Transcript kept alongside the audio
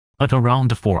At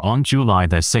around 4 on July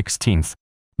the 16th,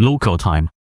 local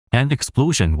time, an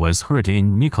explosion was heard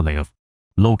in Mykolaiv,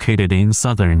 located in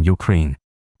southern Ukraine.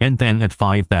 And then at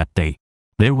 5 that day,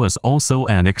 there was also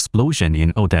an explosion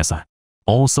in Odessa,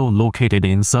 also located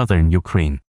in southern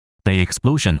Ukraine. The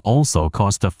explosion also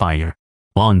caused a fire.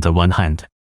 On the one hand,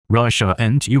 Russia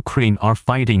and Ukraine are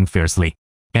fighting fiercely,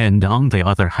 and on the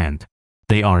other hand,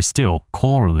 they are still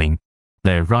quarreling.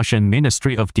 The Russian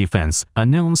Ministry of Defense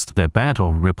announced the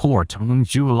battle report on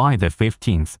July the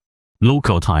 15th,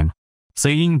 local time,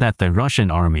 saying that the Russian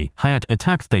army had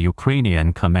attacked the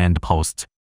Ukrainian command post,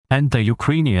 and the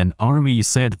Ukrainian army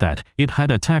said that it had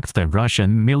attacked the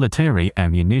Russian military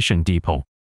ammunition depot.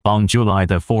 On July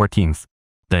the 14th,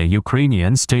 the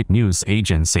Ukrainian state news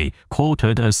agency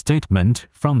quoted a statement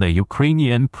from the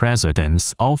Ukrainian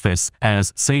president's office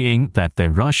as saying that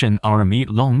the Russian army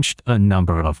launched a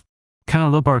number of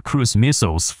Caliber cruise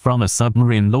missiles from a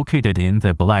submarine located in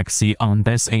the Black Sea on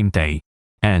the same day,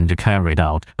 and carried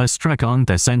out a strike on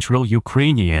the central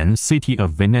Ukrainian city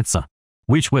of Vinnytsia,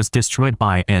 which was destroyed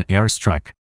by an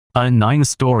airstrike. A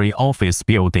 9-story office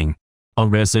building, a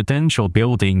residential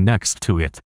building next to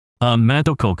it, a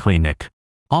medical clinic,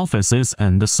 offices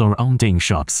and the surrounding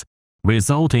shops,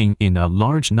 resulting in a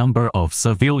large number of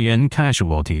civilian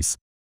casualties.